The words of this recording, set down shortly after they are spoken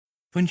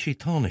Fuin sí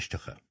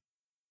tánisteacha.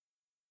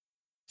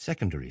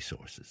 Secondary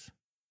sources.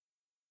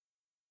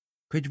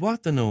 Cuid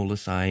wat an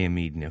Eolais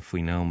mídne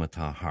faoin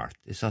amata hart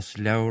is as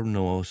leabhar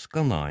nó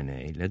scannáin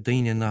é le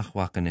daoine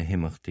nachhacan na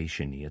himachtaí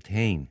sin iad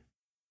hain.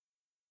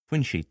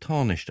 Fuin sí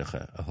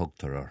tánisteacha a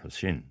thugtar ortha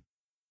sin.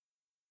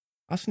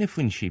 As na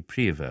fuin sí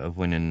príomha a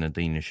bhaineann na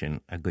daoine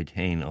sin a gcuid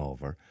hain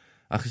ábhar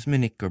agus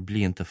minic gur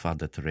blianta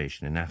fada tar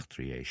éis na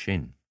nachtriail é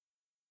sin.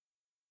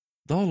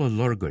 Dála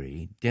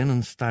lorgarí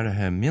déanann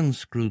stairthe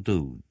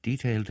mionscrúdú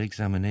detailed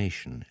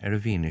examination a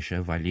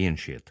bhíonise bhailíonn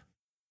siad.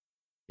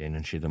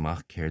 Déanann siad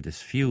amach céir is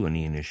fiú an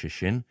íonise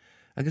sin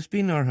agus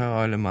bíonn ortha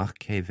áil amach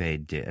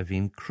céimhéide a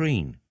bhíonn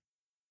crín,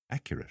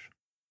 accurate.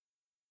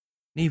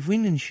 Ní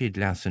bhaineann siad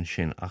leasan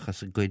sin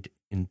achas a gcuid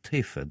in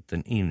taifead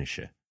den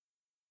íonise.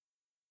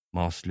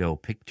 Más leo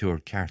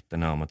pictiúr ceart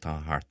an amata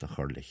hart a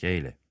chur le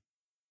chéile.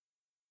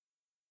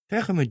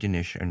 Fecha muid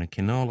inis ar na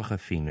cinálacha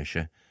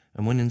fínise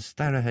a muinneann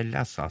stairthe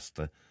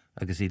leasasta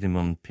agus iad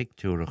an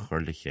pictiúr a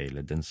chur le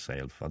chéile den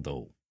saoil fadó.